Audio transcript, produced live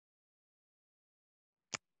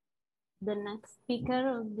The next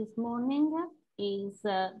speaker this morning is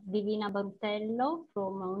Divina Barutello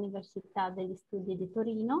from Università degli Studi di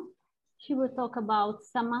Torino. She will talk about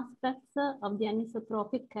some aspects of the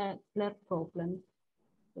anisotropic Kepler problem.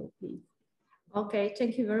 So please. Okay,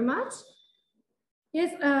 thank you very much.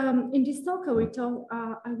 Yes, in this talk I will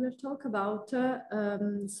talk about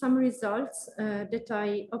some results that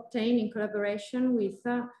I obtained in collaboration with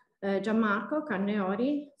Gianmarco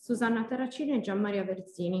Canneori, Susanna Terracini, and Gianmaria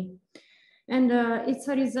Verzini. And it's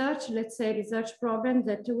a research, let's say, research problem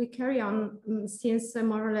that we carry on since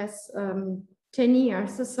more or less 10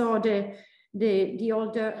 years. So the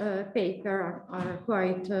older paper are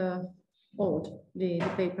quite old, the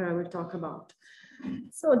paper I will talk about.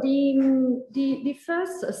 So the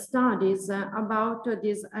first studies about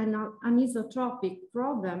this anisotropic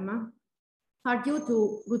problem are due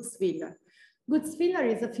to Gutzwiller. Gutzwiller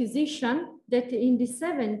is a physician that in the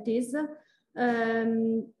 70s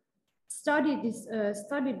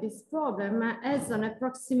studied this problem as an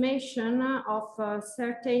approximation of a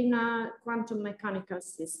certain quantum mechanical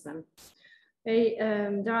system.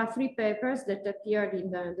 There are 3 papers that appeared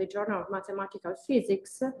in the Journal of Mathematical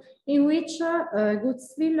Physics, in which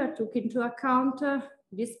Gutzwiller took into account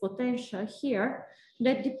this potential here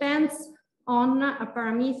that depends on a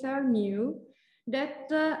parameter mu that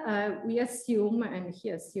we assume, and he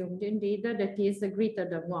assumed indeed, that is greater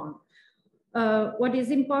than 1. What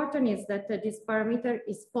is important is that this parameter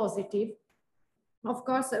is positive. Of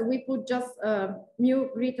course, we put just mu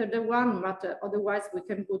greater than 1, but otherwise we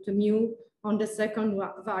can put mu on the second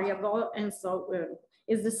variable, and so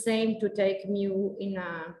it's the same to take mu in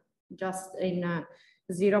just in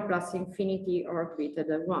 0 plus infinity or greater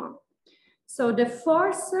than 1. So the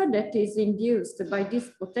force that is induced by this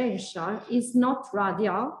potential is not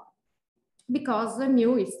radial because the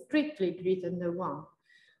mu is strictly greater than 1.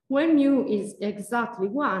 When mu is exactly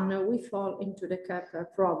 1, we fall into the Kepler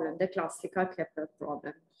problem, the classical Kepler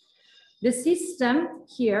problem. The system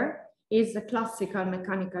here is a classical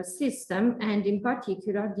mechanical system, and in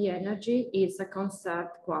particular, the energy is a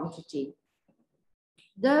conserved quantity.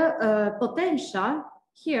 The potential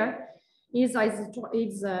here is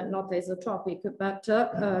not isotropic, but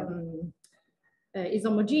is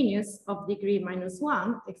homogeneous of degree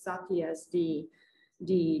 -1, exactly as the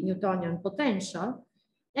Newtonian potential,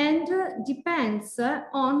 and depends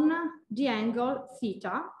on the angle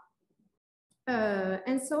theta.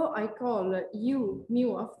 And so I call u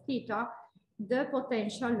mu of theta the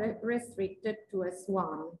potential restricted to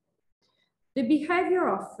S1. The behavior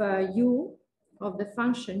of u, of the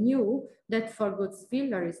function u, that for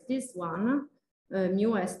Gutzwiller is this one,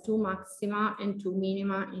 mu has 2 maxima and 2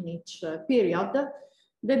 minima in each period.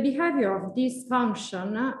 The behavior of this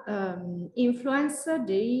function influence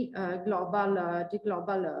the global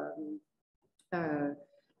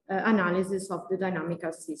analysis of the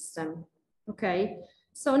dynamical system. Okay,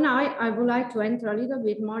 so now I would like to enter a little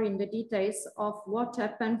bit more in the details of what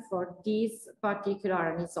happened for this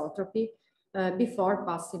particular anisotropy before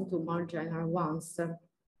passing to more general ones.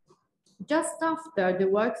 Just after the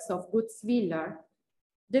works of Gutzwiller,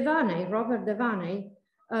 Robert Devaney,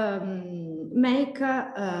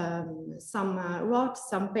 wrote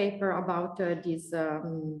some paper about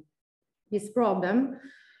this problem,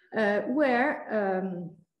 where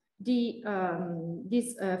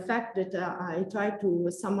this fact that I try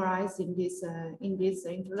to summarize in this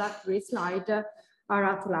introductory slide are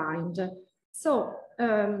outlined. So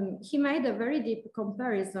he made a very deep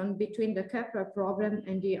comparison between the Kepler problem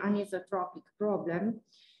and the anisotropic problem,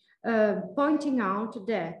 pointing out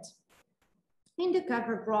that in the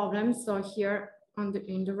Kepler problem, so here on the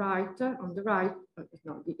left,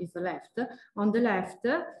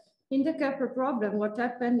 in the Kepler problem, what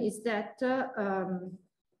happened is that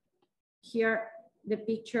here the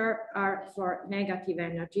picture are for negative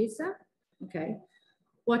energies. Okay,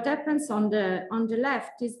 what happens on the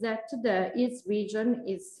left is that its region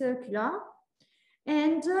is circular,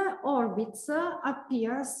 and orbits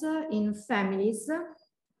appears in families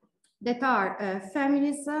that are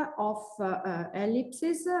families of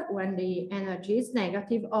ellipses when the energy is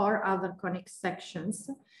negative, or other conic sections.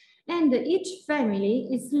 And each family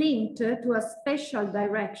is linked to a special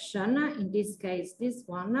direction, in this case, this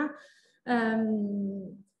one,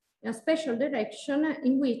 a special direction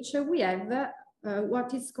in which we have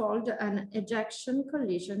what is called an ejection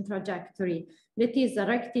collision trajectory. That is a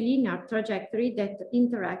rectilinear trajectory that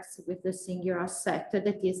interacts with the singular set,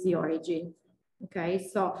 that is the origin. Okay,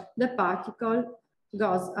 so the particle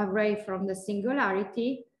goes away from the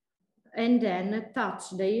singularity and then touch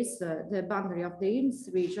the boundary of the Innes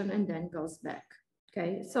region and then goes back.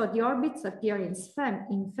 Okay, so the orbits appear in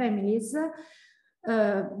families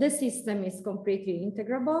The system is completely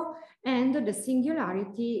integrable, and the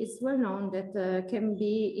singularity is well known that can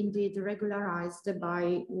be indeed regularized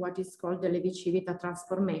by what is called the Levi-Civita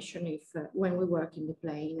transformation when we work in the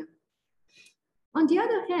plane. On the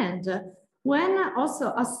other hand, when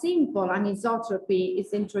also a simple anisotropy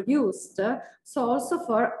is introduced, so also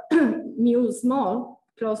for mu small,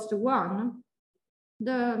 close to 1,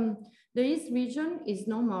 the East region is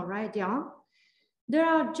no more radial. There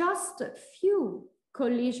are just few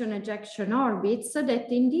collision ejection orbits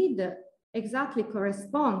that indeed exactly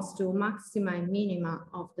corresponds to maxima and minima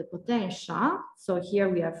of the potential. So here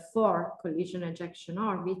we have 4 collision ejection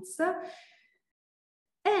orbits.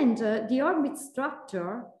 And the orbit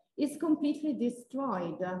structure is completely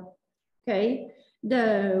destroyed. Okay,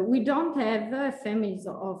 we don't have families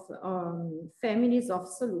of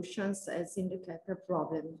solutions as in the Kepler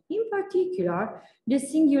problem. In particular, the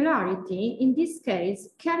singularity in this case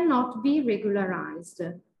cannot be regularized.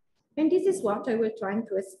 And this is what I will try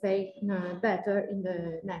to explain better in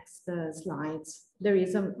the next slides, the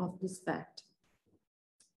reason of this fact.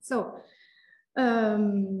 So,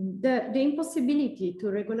 the impossibility to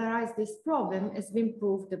regularize this problem has been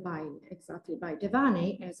proved exactly by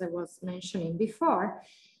Devaney, as I was mentioning before.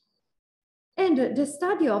 And the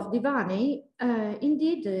study of Devaney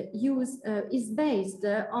indeed is based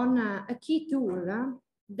on a key tool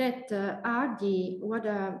that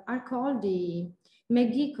are called the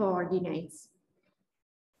McGehee coordinates.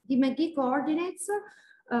 The McGehee coordinates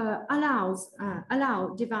allow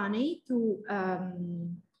Devaney to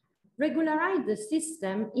regularize the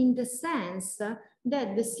system in the sense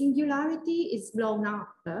that the singularity is blown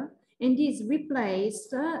up and is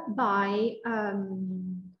replaced by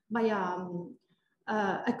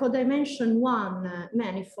a codimension 1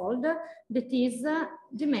 manifold that is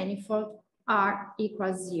the manifold R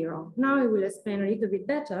equals 0. Now I will explain a little bit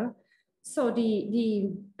better. So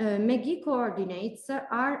the McGehee coordinates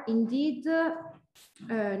are indeed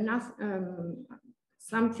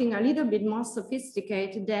something a little bit more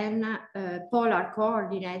sophisticated than polar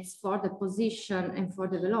coordinates for the position and for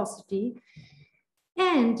the velocity.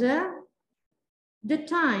 And the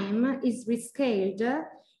time is rescaled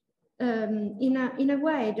in a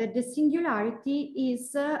way that the singularity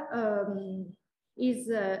is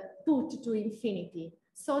put to infinity.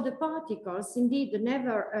 So the particles indeed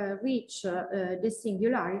never reach the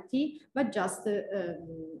singularity, but just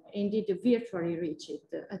indeed virtually reach it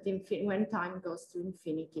at when time goes to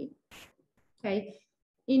infinity. Okay.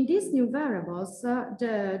 In these new variables,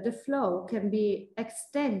 the flow can be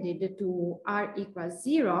extended to R equals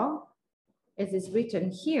 0, as is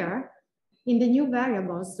written here. In the new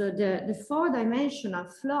variables, the 4-dimensional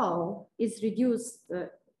flow is reduced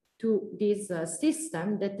to this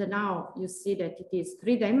system that now you see that it is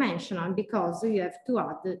 3-dimensional because you have to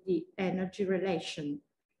add the energy relation.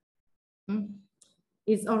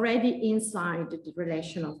 It's already inside the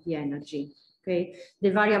relation of the energy. Okay,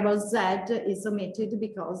 the variable Z is omitted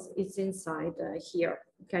because it's inside here.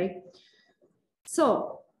 Okay,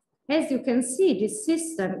 so as you can see, this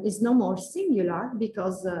system is no more singular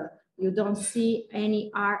because you don't see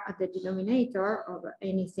any R at the denominator or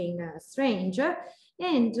anything strange.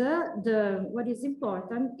 And what is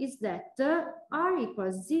important is that R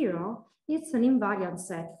equals 0, it's an invariant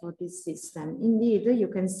set for this system. Indeed, you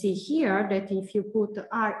can see here that if you put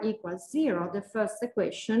R equals 0, the first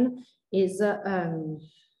equation is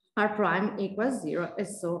R prime equals 0. And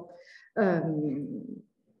so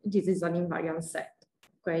this is an invariant set.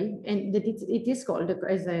 Okay, and it is called,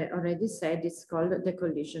 as I already said, it's called the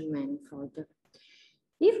collision manifold.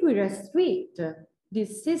 If we restrict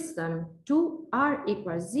this system to R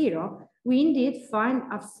equals 0, we indeed find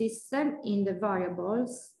a system in the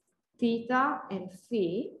variables theta and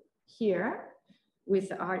phi here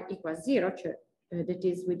with R equals 0. That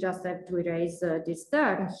is, we just have to erase this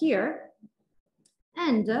term here.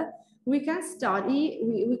 And we can study,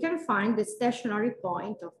 we can find the stationary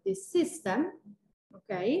point of this system.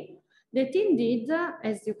 Okay, that indeed,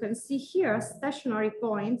 as you can see here, stationary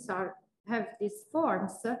points have these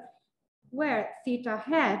forms where theta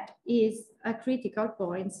hat is a critical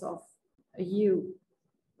point of u,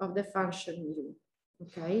 of the function u.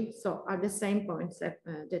 Okay, so are the same points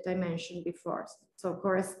that I mentioned before. So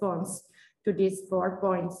corresponds to these 4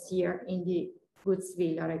 points here in the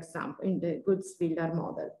Gutzwiller example, in the Gutzwiller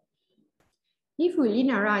model. If we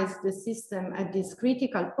linearize the system at these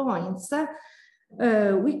critical points,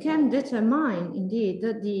 we can determine indeed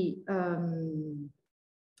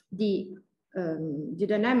the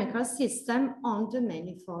dynamical system on the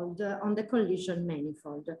manifold, on the collision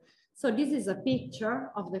manifold. So this is a picture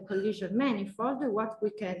of the collision manifold. What we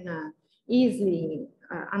can easily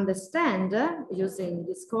understand using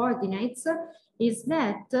these coordinates is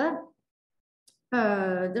that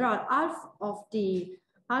there are half of the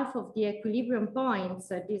equilibrium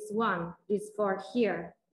points, these four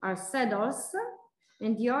here are saddles,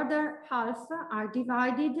 and the other half are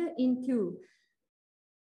divided into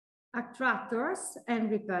attractors and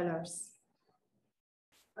repellers.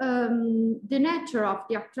 The nature of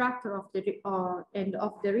the attractor and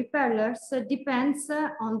of the repellers depends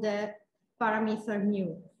on the parameter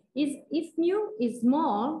mu. If mu is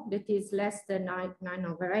small, that is less than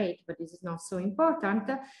 9/8, but this is not so important,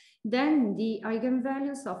 then the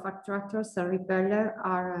eigenvalues of attractors and repeller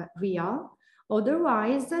are real.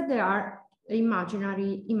 Otherwise, they are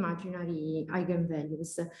imaginary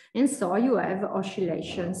eigenvalues. And so you have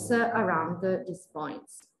oscillations around these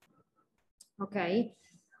points. Okay.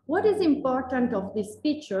 What is important of this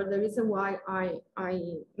picture, the reason why I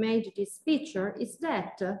made this picture, is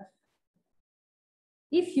that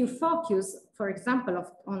if you focus, for example,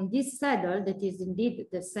 on this saddle that is indeed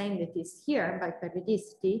the same that is here by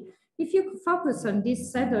periodicity, if you focus on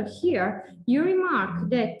this saddle here, you remark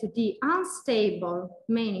that the unstable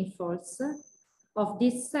manifolds of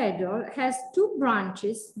this saddle has two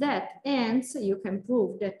branches that ends, you can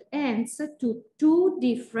prove that ends to two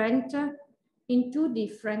different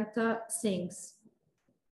things,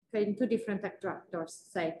 okay, in two different attractors,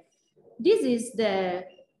 say. This is the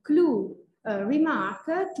clue remark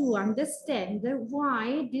to understand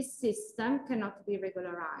why this system cannot be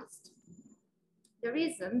regularized. The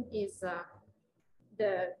reason is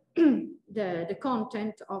the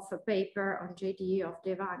content of a paper on JDE of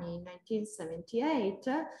Devaney in 1978.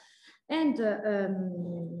 And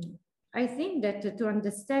I think that to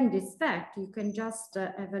understand this fact, you can just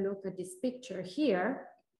have a look at this picture here.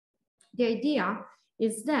 The idea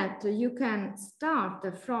is that you can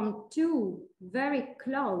start from two very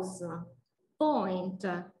close points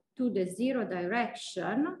to the zero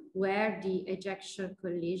direction where the ejection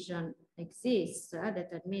collision exists,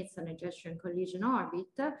 that admits an ejection collision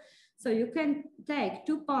orbit. So you can take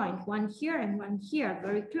 2 points, one here and one here,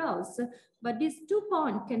 very close, but these 2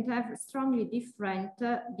 points can have strongly different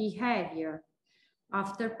behavior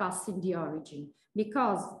after passing the origin,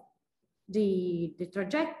 because the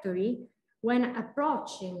trajectory, when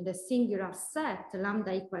approaching the singular set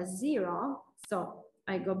lambda equals 0, so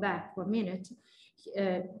I go back 1 minute,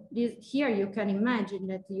 here you can imagine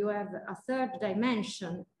that you have a third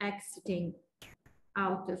dimension exiting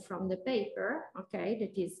out from the paper, okay,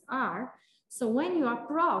 that is R. So when you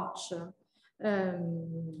approach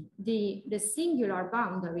the singular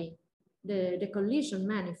boundary, the collision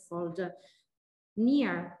manifold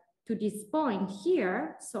near to this point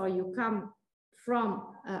here, so you come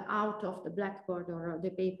from out of the blackboard or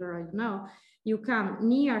the paper, I don't know, you come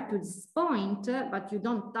near to this point, but you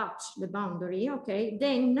don't touch the boundary, okay,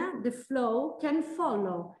 then the flow can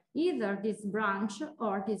follow either this branch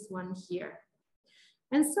or this one here.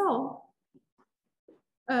 And so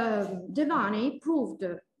Devaney proved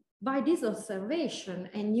by this observation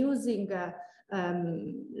and using the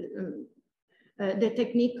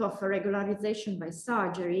technique of regularization by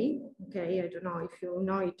surgery, okay, I don't know if you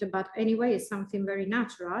know it, but anyway, it's something very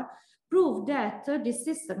natural, proved that this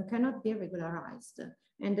system cannot be regularized.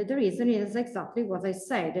 And the reason is exactly what I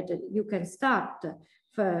said, that you can start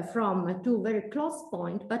from two very close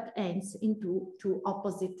points, but ends in two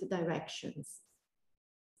opposite directions.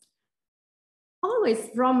 Always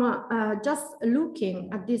from just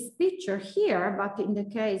looking at this picture here, but in the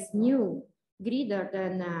case mu greater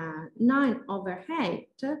than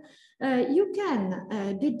 9/8, you can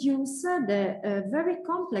deduce the very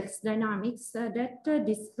complex dynamics that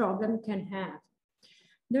this problem can have.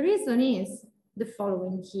 The reason is the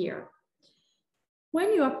following here.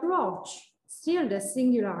 When you approach still the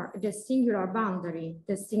singular boundary,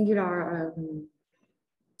 the singular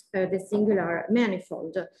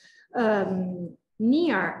manifold,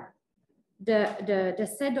 near the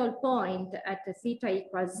saddle point at the theta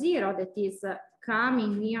equals 0, that is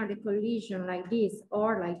coming near the collision like this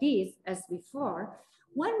or like this as before,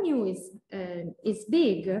 when mu is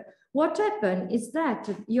big, what happens is that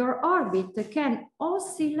your orbit can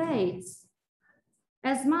oscillate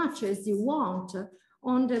as much as you want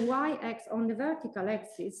on the y-axis, on the vertical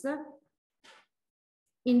axis,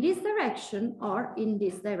 in this direction or in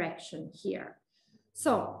this direction here.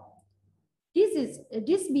 So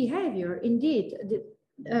this behavior indeed,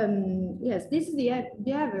 yes, this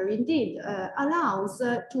behavior indeed allows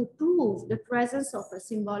to prove the presence of a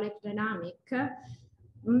symbolic dynamic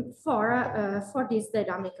for this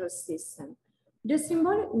dynamical system. The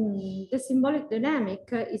symbolic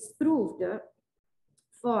dynamic is proved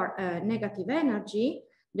for negative energy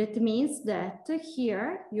That means that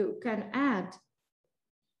here you can add,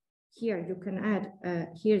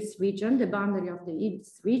 here's region, the boundary of the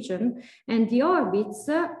region, and the orbits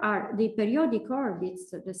are the periodic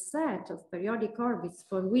orbits, the set of periodic orbits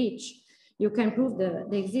for which you can prove the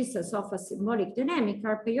existence of a symbolic dynamic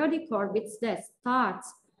are periodic orbits that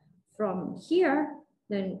starts from here,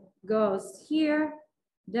 then goes here,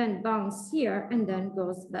 then bounces here, and then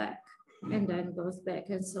goes back,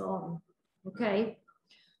 and so on, okay?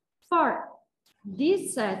 For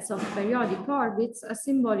these sets of periodic orbits, a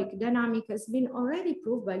symbolic dynamic has been already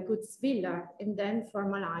proved by Gutzwiller and then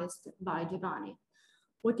formalized by Devaney.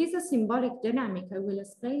 What is a symbolic dynamic? I will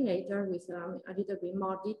explain later with a little bit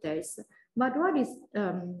more details. But what is,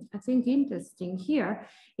 I think, interesting here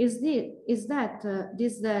is that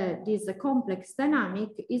this complex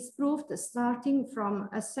dynamic is proved starting from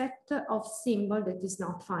a set of symbols that is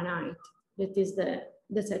not finite. That is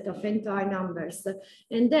the set of entire numbers,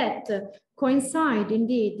 and that coincide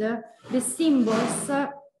indeed the symbols.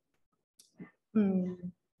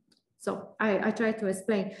 So I try to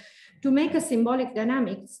explain. To make a symbolic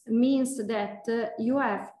dynamics means that you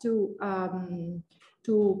have to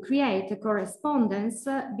create a correspondence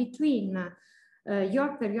between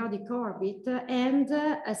your periodic orbit and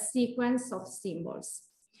a sequence of symbols.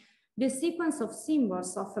 The sequence of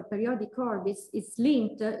symbols of a periodic orbit is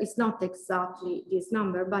linked, it's not exactly this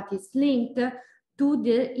number, but it's linked to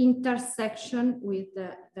the intersection with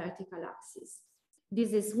the vertical axis.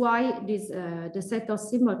 This is why the set of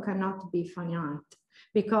symbols cannot be finite,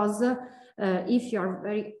 because if you're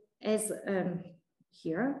very,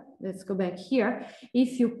 here, let's go back here,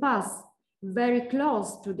 if you pass very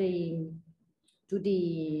close to the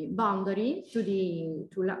boundary, to the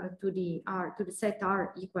set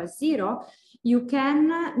R equals 0, you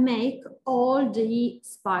can make all the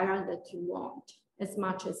spiral that you want, as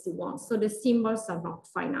much as you want. So the symbols are not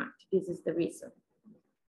finite. This is the reason.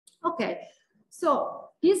 Okay, so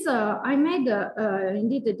this I made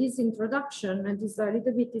indeed this introduction, and this a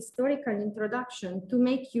little bit historical introduction to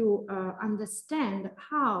make you understand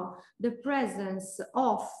how the presence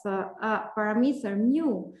of a parameter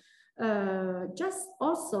mu, just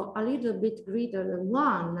also a little bit greater than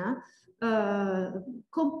 1,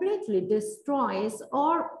 completely destroys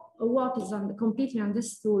or what is completely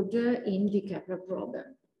understood in the Kepler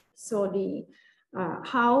problem. So the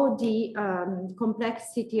how the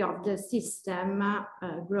complexity of the system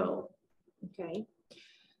grow. Okay,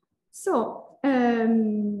 so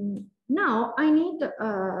now I need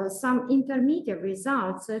some intermediate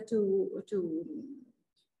results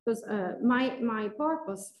because my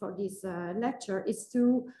purpose for this lecture is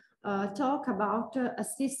to talk about a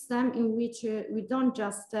system in which we don't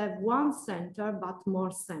just have one center, but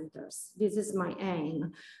more centers. This is my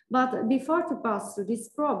aim. But before to pass to this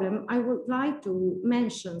problem, I would like to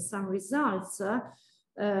mention some results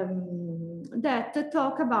that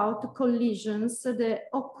talk about collisions, the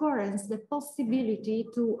occurrence, the possibility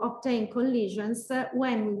to obtain collisions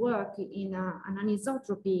when we work in an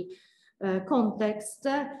anisotropy context,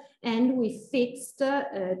 and we fixed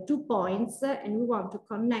 2 points, and we want to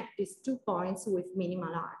connect these 2 points with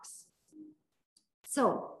minimal arcs.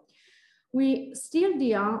 So we still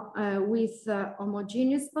deal with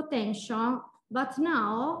homogeneous potential, but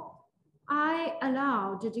now I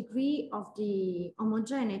allow the degree of the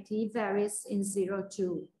homogeneity varies in 0,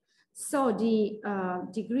 2. So the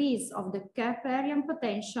degrees of the Keplerian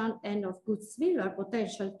potential and of Gutzwiller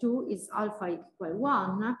potential 2 is alpha equal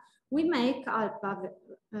 1. We make alpha,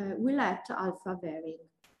 we let alpha vary.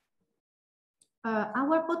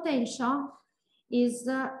 Our potential is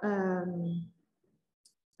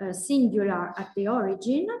singular at the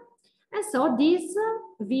origin. And so this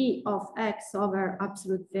V of x over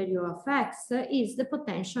absolute value of x is the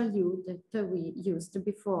potential U that we used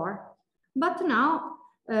before. But now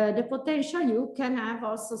the potential U can have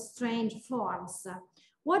also strange forms.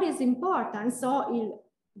 What is important, so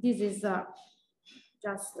this is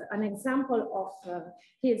just an example of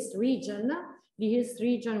Hills region. The Hills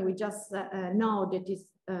region, we just know that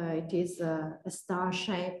it is a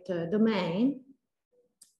star-shaped domain.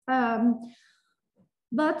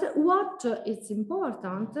 But what is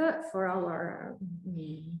important for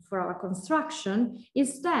our construction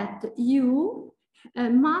is that you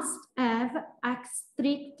must have a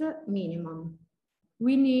strict minimum.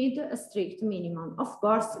 We need a strict minimum. Of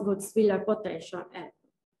course, Gutzwiller potential,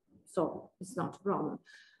 so it's not a problem.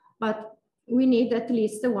 But we need at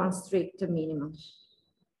least one strict minimum.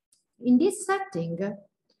 In this setting,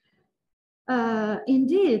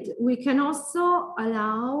 Indeed, we can also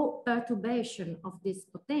allow perturbation of this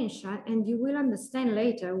potential, and you will understand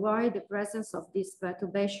later why the presence of this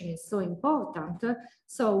perturbation is so important.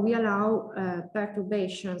 So we allow perturb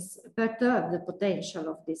the potential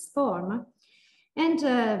of this form. And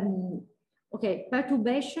okay,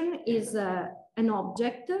 perturbation is an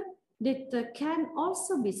object that can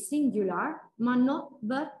also be singular,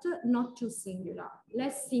 but not too singular,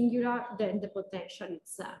 less singular than the potential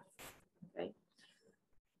itself. Okay.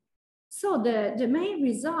 So the main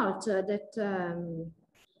result that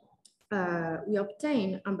we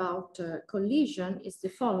obtain about collision is the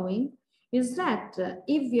following, is that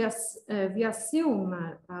if we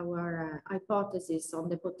assume our hypothesis on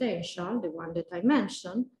the potential, the one that I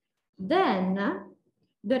mentioned, then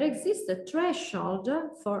there exists a threshold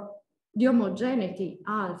for the homogeneity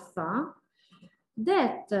alpha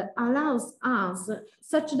that allows us,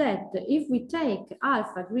 such that if we take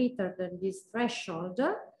alpha greater than this threshold,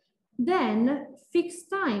 then fixed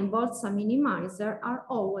time Boltzmann minimizer are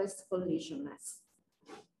always collisionless.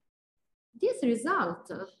 This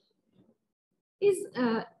result is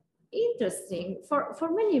interesting for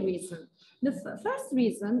many reasons. The first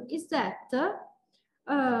reason is that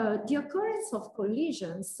the occurrence of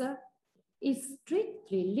collisions is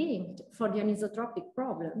strictly linked, for the anisotropic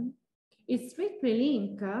problem, is strictly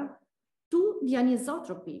linked to the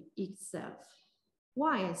anisotropy itself.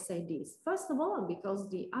 Why I say this? First of all, because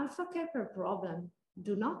the alpha Kepler problem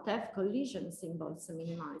do not have collisions in Boltzmann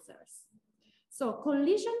minimizers. So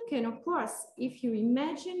collision can occur if you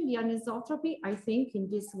imagine the anisotropy, I think, in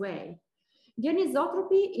this way. The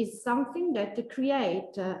anisotropy is something that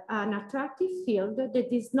creates an attractive field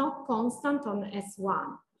that is not constant on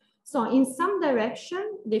S1. So in some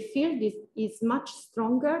direction, the field is much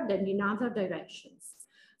stronger than in other directions.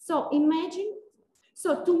 So imagine,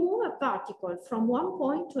 so to move a particle from one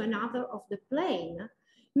point to another of the plane,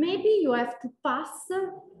 maybe you have to pass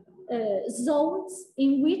zones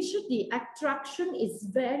in which the attraction is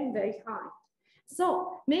very, very high.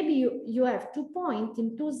 So maybe you have 2 points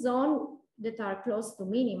in 2 zones that are close to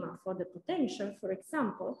minima for the potential, for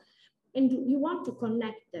example, and you want to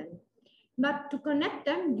connect them. But to connect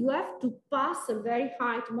them, you have to pass a very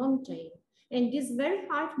high mountain. And this very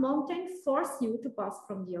high mountain forces you to pass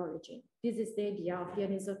from the origin. This is the idea of the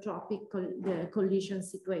anisotropic collision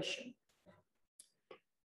situation.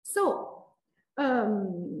 So,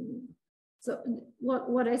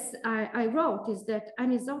 what I wrote is that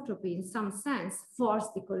anisotropy in some sense forces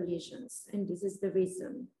the collisions, and this is the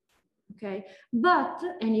reason. Okay, but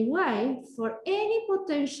anyway, for any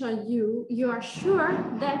potential you are sure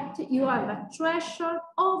that you have a threshold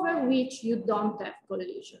over which you don't have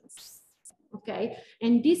collisions. Okay,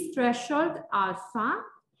 and this threshold alpha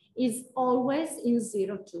is always in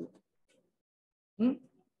 0, 2.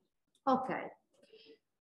 Okay.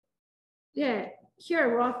 Yeah,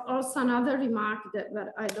 here also another remark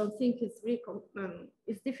that I don't think is really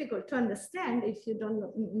it's difficult to understand if you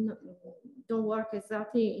don't work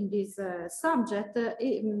exactly in this subject.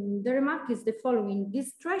 The remark is the following: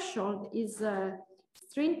 this threshold is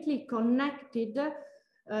strictly connected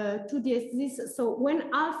to this. So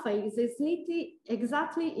when alpha is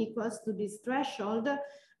exactly equals to this threshold,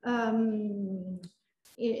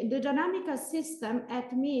 the dynamical system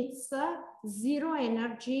admits zero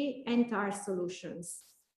energy entire solutions,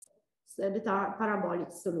 so that are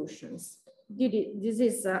parabolic solutions. This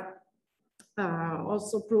is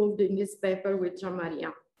also proved in this paper with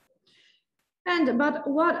Gianmaria. But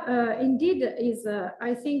what indeed is,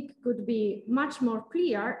 I think, could be much more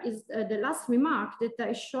clear is the last remark that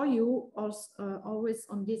I show you also, always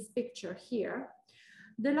on this picture here.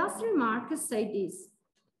 The last remark say this.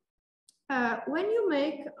 When you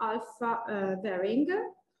make alpha varying,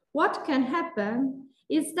 what can happen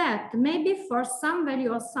is that maybe for some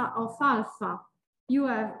value of alpha, you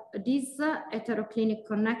have this heteroclinic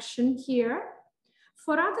connection here.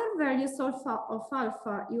 For other values of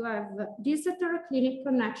alpha, you have this heteroclinic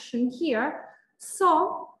connection here.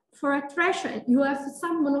 So for a threshold, you have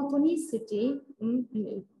some monotonicity.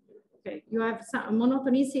 Okay, you have some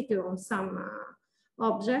monotonicity on some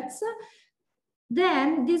objects.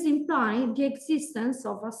 Then this implies the existence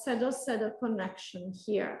of a saddle-saddle connection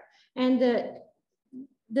here. And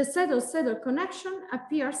the saddle-saddle connection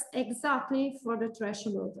appears exactly for the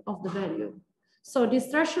threshold of the value. So this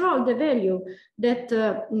threshold of the value that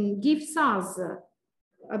gives us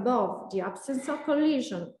above the absence of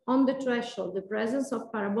collision, on the threshold, the presence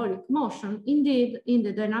of parabolic motion, indeed, in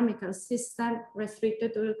the dynamical system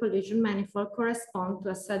restricted to the collision manifold correspond to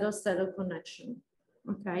a saddle-saddle connection,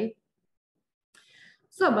 okay?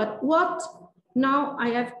 So, but what now I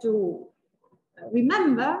have to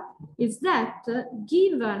remember is that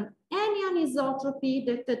given any anisotropy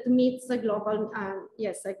that admits a global,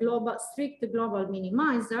 strict global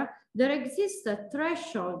minimizer, there exists a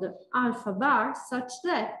threshold alpha bar such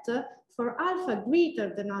that for alpha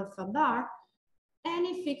greater than alpha bar,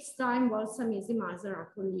 any fixed time Walsh-Amizi-Mazur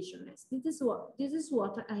are collisionless. This is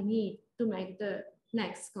what I need to make the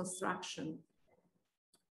next construction.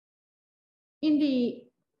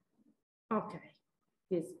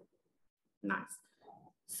 This nice.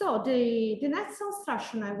 So the next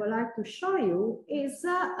construction I would like to show you is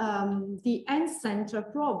the n-center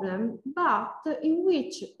problem, but in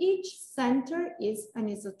which each center is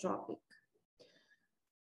anisotropic.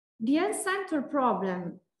 The n-center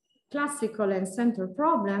problem, classical n-center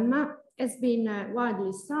problem, has been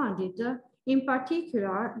widely studied. In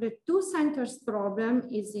particular, the two centers problem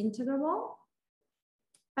is integrable,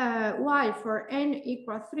 while for n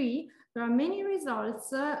equal 3, there are many results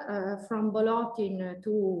from Bolotin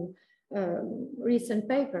to recent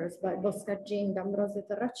papers by Boscagin, D'Ambrosio,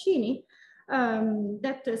 Terracini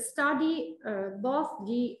that study both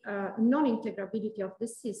the non-integrability of the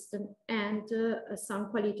system and some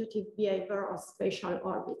qualitative behavior of spatial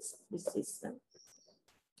orbits of the system.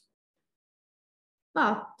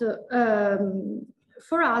 But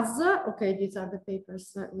for us, okay, these are the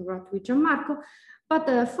papers we wrote with Gianmarco,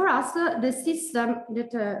 but for us, the system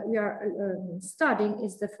that we are studying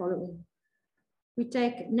is the following. We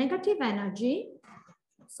take negative energy,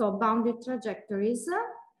 so bounded trajectories.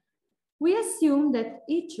 We assume that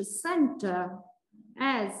each center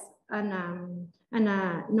has an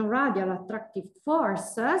non-radial attractive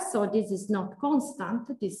force, so this is not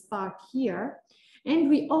constant, this part here. And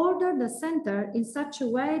we order the center in such a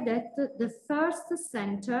way that the first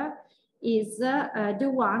center is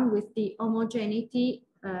the one with the homogeneity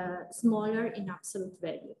smaller in absolute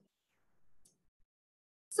value.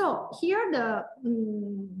 So here to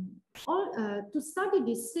study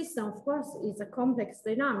this system, of course, is a complex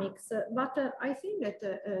dynamics, but I think that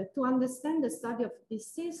to understand the study of this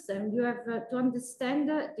system, you have to understand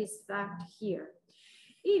this fact here.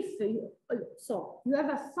 If you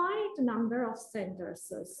have a finite number of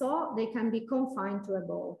centers, so they can be confined to a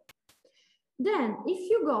ball. Then if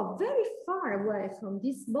you go very far away from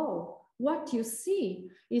this ball, what you see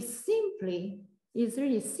is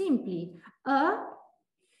really simply an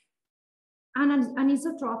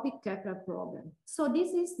anisotropic Kepler problem. So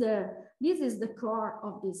this is the core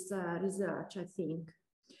of this research, I think.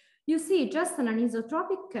 You see just an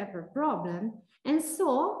anisotropic Kepler problem, and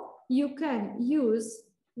so you can use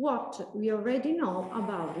what we already know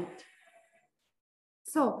about it.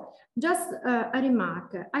 So just a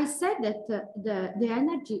remark, I said that the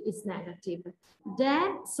energy is negative.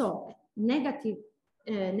 Then, so negative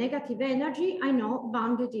energy, I know,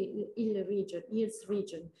 bounded in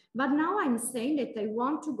region. But now I'm saying that I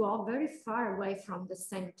want to go very far away from the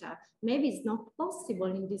center. Maybe it's not possible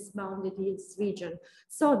in this bounded region.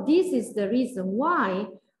 So this is the reason why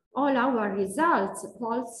all our results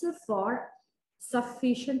calls for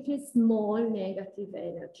sufficiently small negative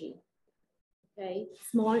energy. Okay,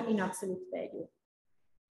 small in absolute value.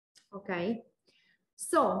 Okay,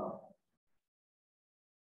 so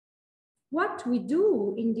what we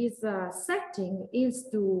do in this setting is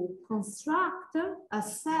to construct a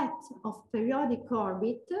set of periodic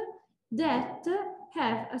orbits that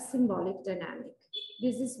have a symbolic dynamic.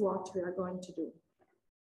 This is what we are going to do.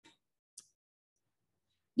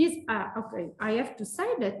 This, okay, I have to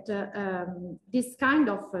say that this kind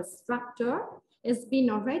of structure has been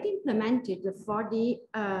already implemented for the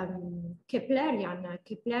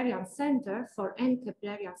Keplerian center, for n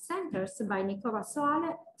Keplerian centers by Nicola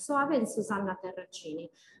Soave and Susanna Terracini.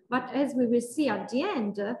 But as we will see at the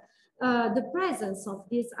end, the presence of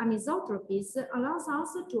these anisotropies allows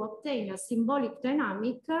us to obtain a symbolic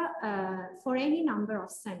dynamic for any number of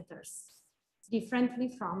centers, differently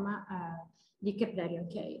from the Keplerian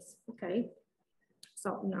case. Okay,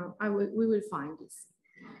 so now we will find this.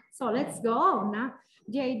 So let's go on.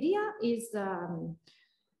 The idea is,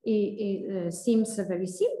 it seems very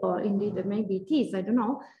simple. Indeed, maybe it is, I don't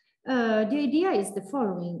know. The idea is the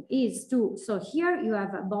following, so here you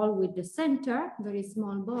have a ball with the center, very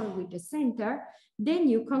small ball with the center. Then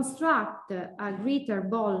you construct a greater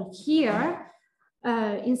ball here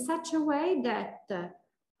in such a way that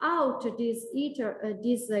out this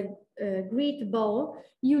great ball,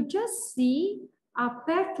 you just see a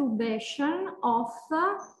perturbation of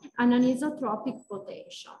an anisotropic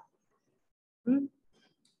potential.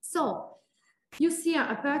 So you see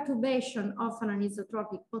a perturbation of an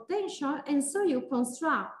anisotropic potential, and so you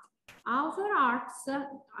construct outer arcs,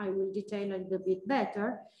 I will detail a little bit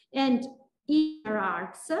better, and inner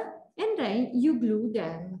arcs, and then you glue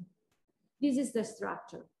them. This is the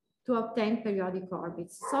structure to obtain periodic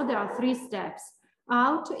orbits. So there are 3 steps: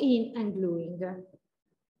 out, in, and gluing.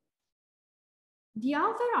 The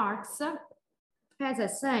outer arcs, as I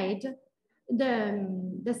said,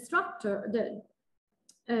 the structure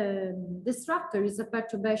is a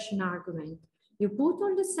perturbation argument. You put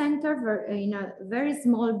on the center in a very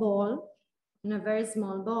small ball,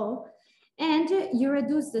 and you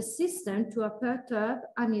reduce the system to a perturbed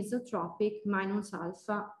anisotropic minus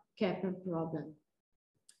alpha Kepler problem.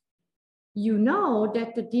 You know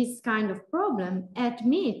that this kind of problem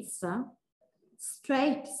admits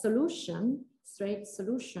straight solution,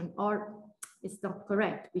 or it's not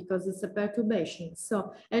correct because it's a perturbation.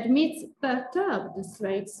 So admits perturbed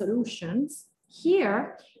straight solutions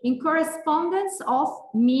here in correspondence of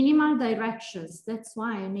minimal directions. That's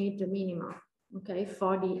why I need the minimal, okay,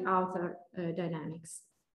 for the outer dynamics.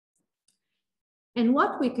 And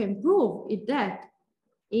what we can prove is that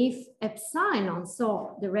if epsilon,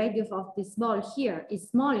 so the radius of this ball here, is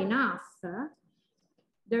small enough,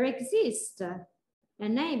 there exists a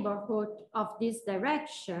neighborhood of this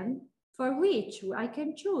direction for which I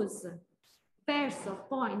can choose pairs of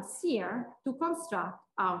points here to construct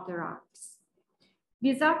outer arcs.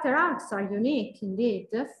 These outer arcs are unique indeed,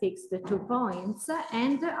 fix the 2 points,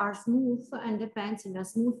 and are smooth and depends in a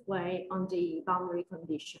smooth way on the boundary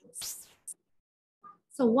conditions.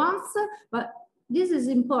 So once, but this is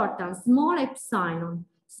important, small epsilon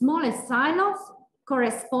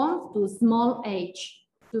corresponds to small h,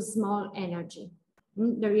 to small energy.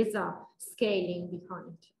 There is a scaling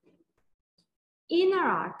behind. Inner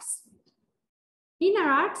arcs. Inner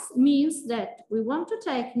arcs means that we want to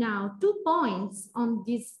take now 2 points on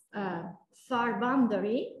this far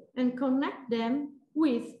boundary and connect them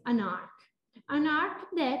with an arc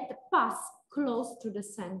that pass close to the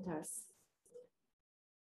centers.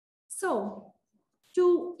 So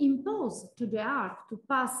to impose to the arc to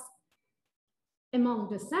pass among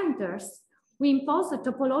the centers, we impose the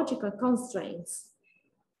topological constraints.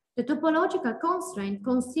 The topological constraint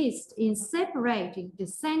consists in separating the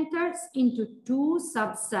centers into 2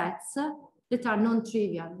 subsets that are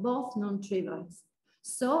non-trivial, both non-trivial.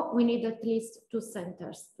 So we need at least 2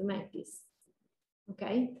 centers to make this.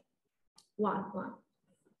 Okay, one.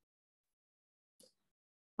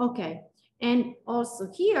 Okay, and also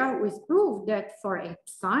here we prove that for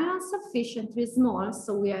epsilon sufficiently small,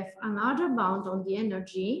 so we have another bound on the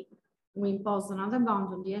energy, we impose another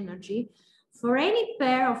bound on the energy, for any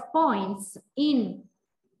pair of points in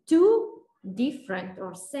 2 different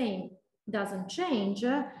or same doesn't change,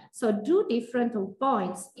 so 2 different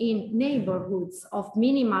points in neighborhoods of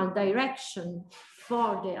minimal direction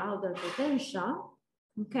for the outer potential,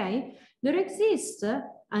 okay, there exists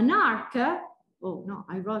an arc, oh no,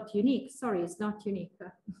 I wrote unique, sorry, it's not unique,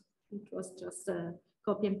 it was just a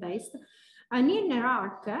copy and paste, an inner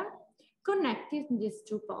arc connecting these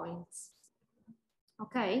 2 points,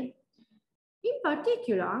 okay? In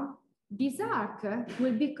particular, this arc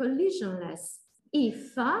will be collisionless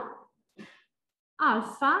if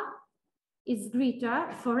alpha is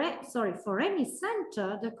greater for any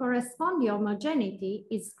center, the corresponding homogeneity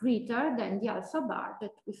is greater than the alpha bar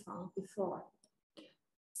that we found before.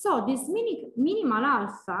 So this minimal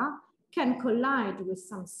alpha can collide with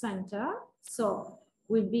some center, so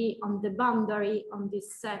will be on the boundary on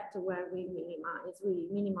this set where we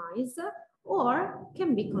minimize, or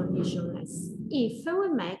can be collisionless if we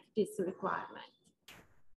make this requirement.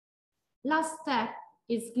 Last step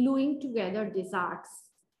is gluing together these arcs.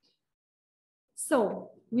 So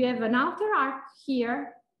we have an outer arc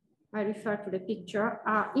here. I refer to the picture.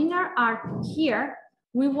 Our inner arc here.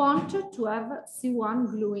 We want to have C1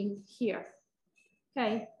 gluing here.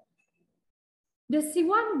 Okay. The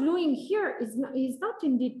C1 gluing here is not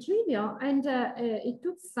indeed trivial, and it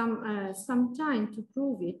took some time to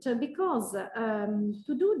prove it because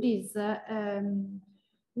to do this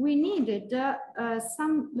we needed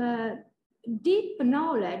some deep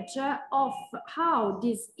knowledge of how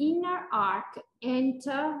this inner arc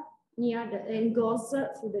enter near and goes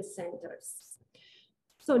through the centers.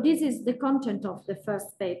 So this is the content of the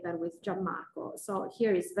first paper with Gianmarco. So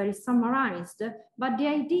here is very summarized, but the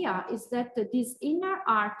idea is that this inner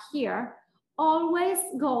arc here always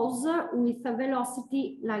goes with a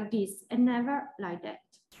velocity like this and never like that.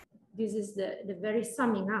 This is the very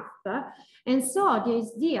summing up. And so the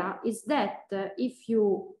idea is that if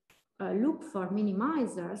you look for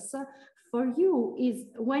minimizers, for you is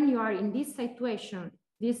when you are in this situation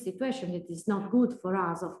it is not good for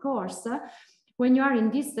us, of course. When you are in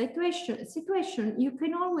this situation, you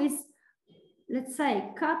can always, let's say,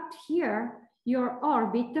 cut here your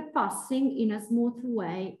orbit passing in a smooth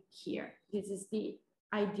way here. This is the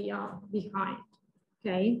idea behind,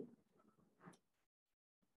 okay?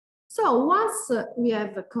 So once we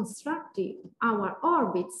have constructed our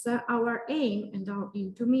orbits, our aim, and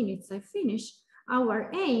in 2 minutes I finish, our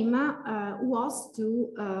aim was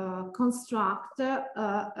to construct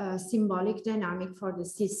a symbolic dynamic for the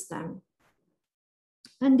system.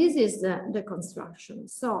 And this is the construction.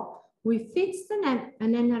 So we fixed an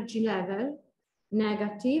energy level,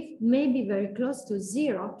 negative, maybe very close to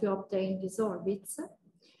 0 to obtain these orbits.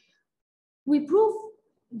 We prove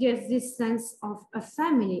the existence of a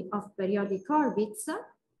family of periodic orbits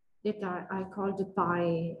that I called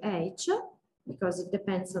pi h, because it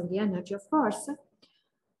depends on the energy, of course.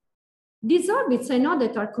 These orbits, I know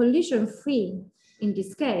that are collision-free in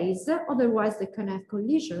this case, otherwise they can have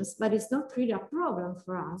collisions, but it's not really a problem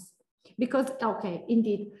for us. Because, okay,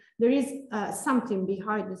 indeed, there is something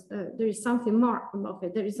behind this, there is something more,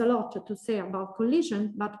 okay, there is a lot to say about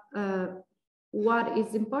collision, but what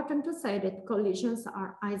is important to say that collisions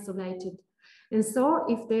are isolated. And so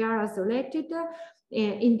if they are isolated,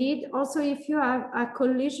 indeed, also if you have a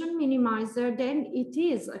collision minimizer, then it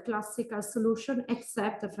is a classical solution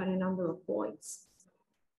except a finite number of points.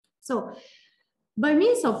 So by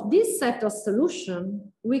means of this set of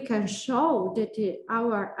solution, we can show that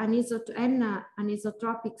our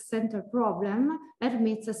anisotropic center problem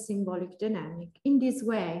admits a symbolic dynamic. In this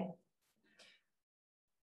way,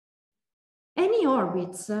 any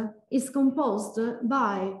orbit is composed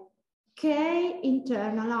by k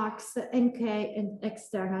internal arcs and k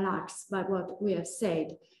external arcs, by what we have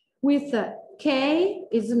said. With k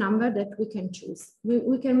is a number that we can choose.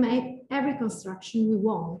 We can make every construction we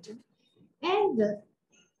want. And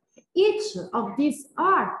each of these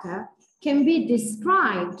arcs can be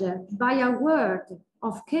described by a word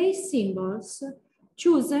of k symbols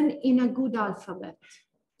chosen in a good alphabet.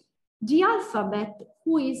 The alphabet,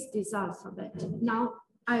 who is this alphabet? Now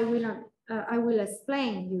I will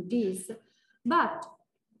explain you this, but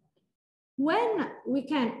when we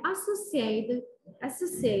can associate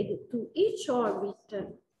to each orbit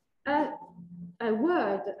a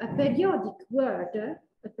word, a periodic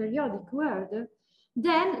word,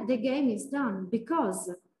 then the game is done, because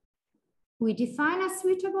we define a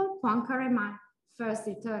suitable Poincare map, first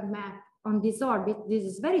return map on this orbit. This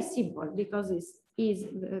is very simple because it's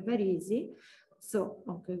very easy. So,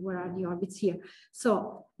 okay, where are the orbits here?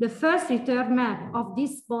 So the first return map of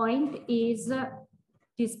this point is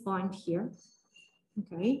this point here,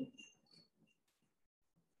 okay?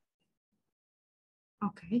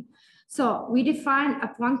 Okay, so we define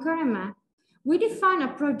a Poincare map. We define a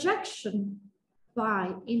projection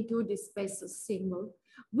pi into the space of symbol.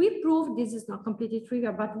 We prove, this is not completely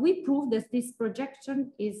trivial, but we prove that this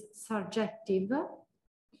projection is surjective.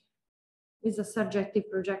 Is a surjective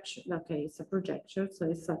projection. Okay, it's a projection, so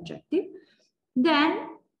it's surjective.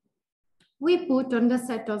 Then we put on the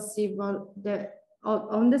set of symbol,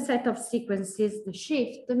 on the set of sequences, the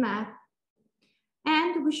shift, the map,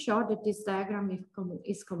 and we show that this diagram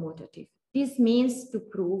is commutative. This means to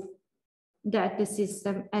prove that the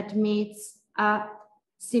system admits a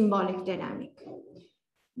symbolic dynamic.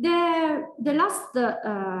 The last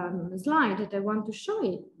slide that I want to show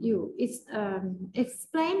you is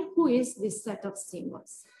explain who is this set of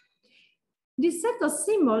symbols. This set of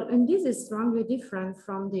symbols, and this is strongly different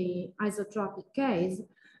from the isotropic case,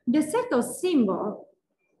 the set of symbols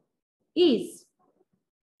is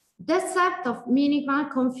the set of minimal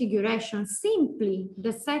configuration, simply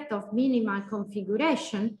the set of minimal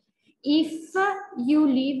configuration if you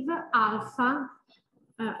leave alpha,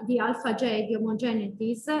 the alpha j, the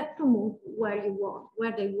homogeneities, to move where you want,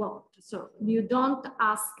 where they want. So you don't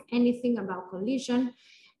ask anything about collision.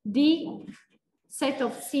 The set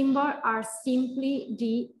of symbols are simply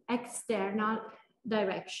the external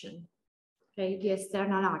direction, okay, the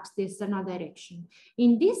external arcs, the external direction.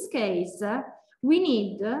 In this case, we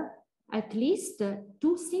need at least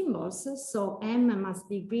 2 symbols, so m must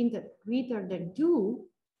be greater than 2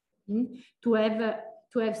 to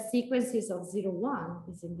have sequences of 0, 1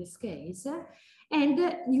 is in this case,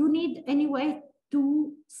 and you need anyway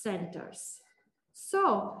 2 centers.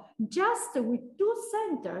 So just with 2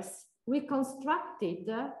 centers, we constructed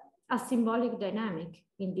a symbolic dynamic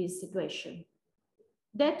in this situation.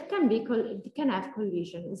 That can have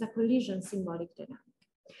collision, it's a collision symbolic dynamic.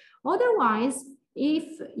 Otherwise,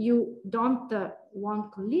 if you don't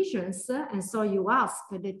want collisions, and so you ask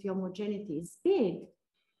that the homogeneity is big,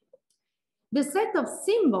 the set of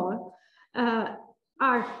symbols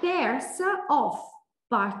are pairs of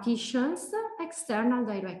partitions, external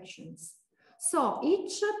directions. So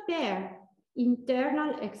each pair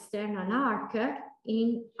internal external arc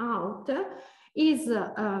in out is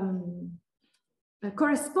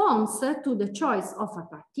corresponds to the choice of a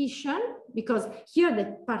partition, because here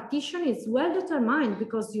the partition is well determined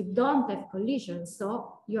because you don't have collision,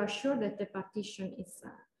 so you are sure that the partition is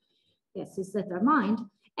yes, is determined,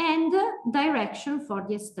 and direction for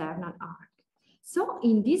the external arc. So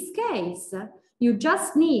in this case, you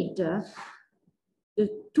just need the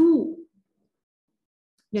two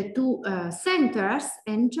centers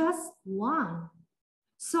and just one.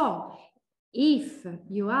 So if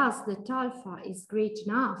you ask that alpha is great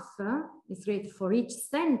enough, is great for each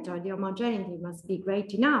center, the homogeneity must be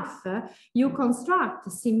great enough, you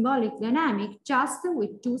construct symbolic dynamic just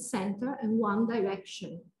with two centers and one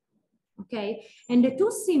direction. Okay, and the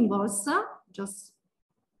two symbols, just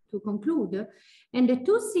to conclude, and the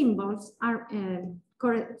two symbols are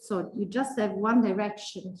correct. So you just have one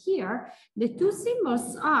direction here. The two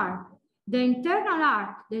symbols are the internal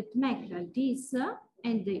arc that make like this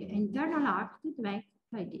and the internal arc that make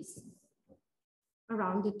like this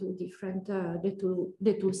around the two different,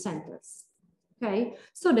 the two centers. Okay,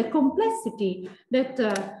 so the complexity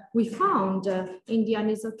that we found in the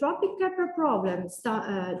anisotropic Kepler problem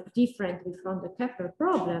differently from the Kepler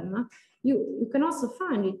problem, you can also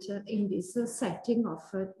find it in this setting of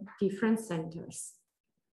different centers.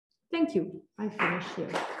 Thank you. I finish here.